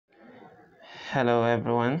Hello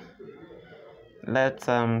everyone, let's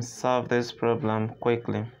solve this problem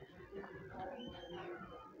quickly.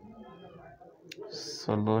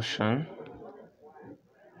 Solution: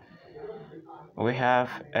 we have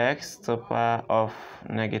x to the power of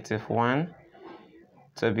 -1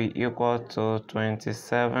 to be equal to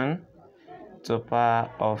 27 to the power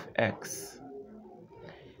of x,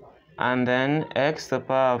 and then x to the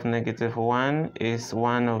power of -1 is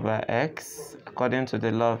 1 over x according to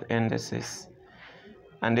the law of indices,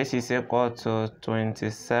 and this is equal to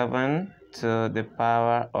 27 to the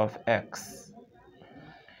power of x.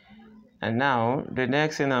 And now the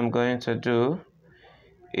next thing I'm going to do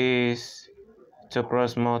is to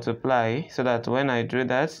cross multiply, so that when I do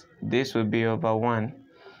that, this will be over 1.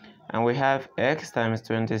 And we have x times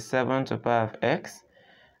 27 to the power of x.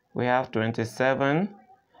 We have 27,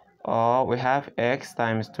 or we have x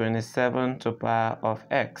times 27 to the power of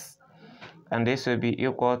x. And this will be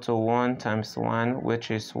equal to 1 times 1,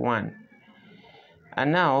 which is 1.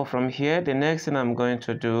 And now from here, the next thing I'm going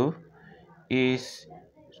to do is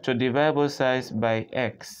to divide both sides by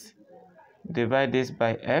x. Divide this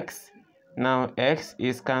by x. Now x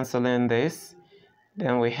is cancelling this.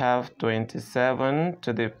 Then we have 27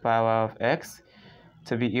 to the power of x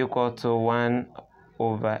to be equal to 1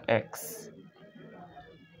 over x.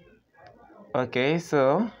 Okay,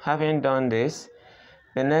 so having done this,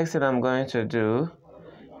 the next thing I'm going to do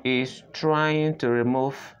is trying to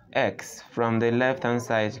remove x from the left hand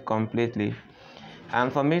side completely.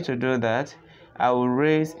 And for me to do that, I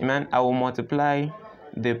will multiply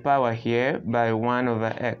the power here by 1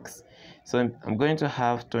 over x. So I'm going to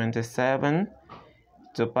have 27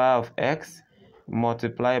 to the power of x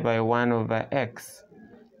multiplied by 1 over x.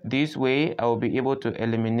 This way I will be able to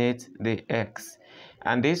eliminate the x,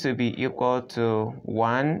 and this will be equal to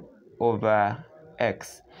 1 over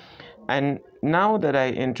x. And now that I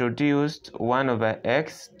introduced 1 over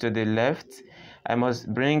x to the left, I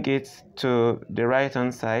must bring it to the right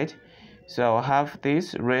hand side. So I'll have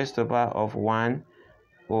this raised to the power of 1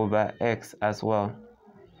 over x as well.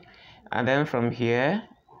 And then from here,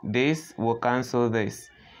 this will cancel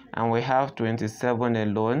this. And we have 27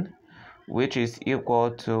 alone, which is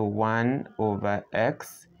equal to 1 over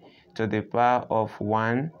x to the power of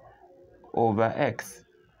 1 over x.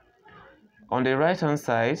 On the right hand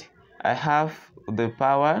side, I have the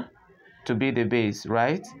power to be the base,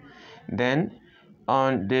 right? Then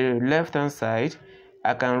on the left hand side,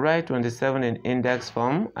 I can write 27 in index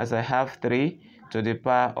form, as I have 3 to the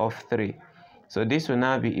power of 3. So this will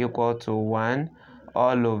now be equal to 1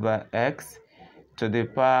 all over x to the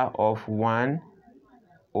power of 1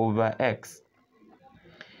 over x.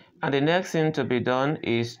 And the next thing to be done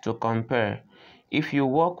is to compare. If you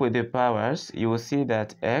work with the powers, you will see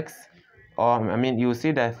that you will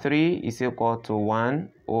see that 3 is equal to 1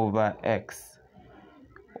 over x.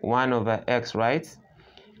 1 over x, right?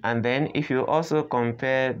 And then if you also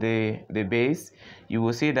compare the base, you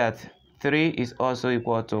will see that 3 is also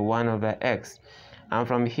equal to 1 over x. And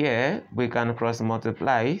from here, we can cross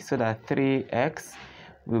multiply so that 3x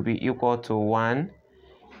will be equal to 1.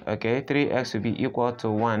 Okay, 3x will be equal to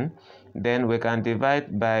 1. Then we can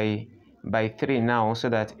divide by 3 now, so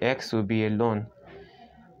that x will be alone.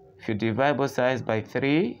 If you divide both sides by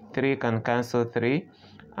 3, 3 can cancel 3,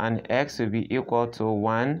 and x will be equal to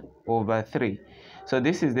 1 over 3. So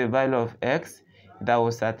this is the value of x that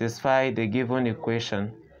will satisfy the given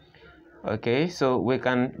equation. Okay, so we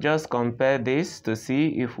can just compare this to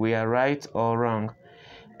see if we are right or wrong.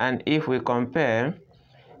 And if we compare,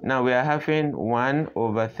 now we are having 1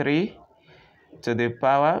 over 3 to the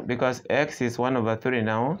power, because x is 1 over 3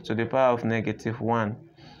 now, to the power of -1.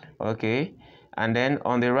 Okay, and then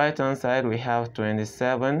on the right hand side, we have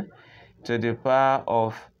 27 to the power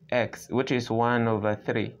of x, which is 1 over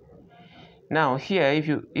 3. Now here,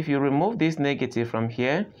 if you remove this negative from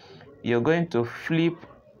here, you're going to flip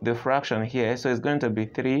the fraction here, so it's going to be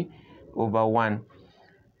 3 over 1,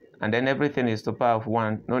 and then everything is to the power of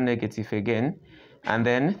 1, no negative again. And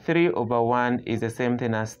then 3 over 1 is the same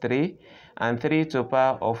thing as 3, and 3 to the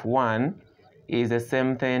power of 1 is the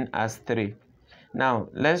same thing as 3. Now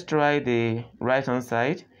let's try the right hand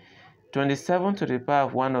side. 27 to the power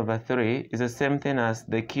of 1 over 3 is the same thing as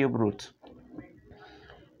the cube root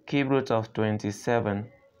of 27,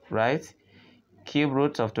 right? Cube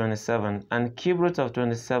root of 27, and cube root of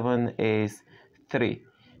 27 is 3.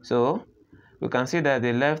 So we can see that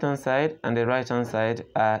the left hand side and the right hand side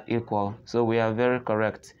are equal. So we are very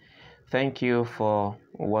correct. Thank you for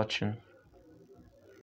watching.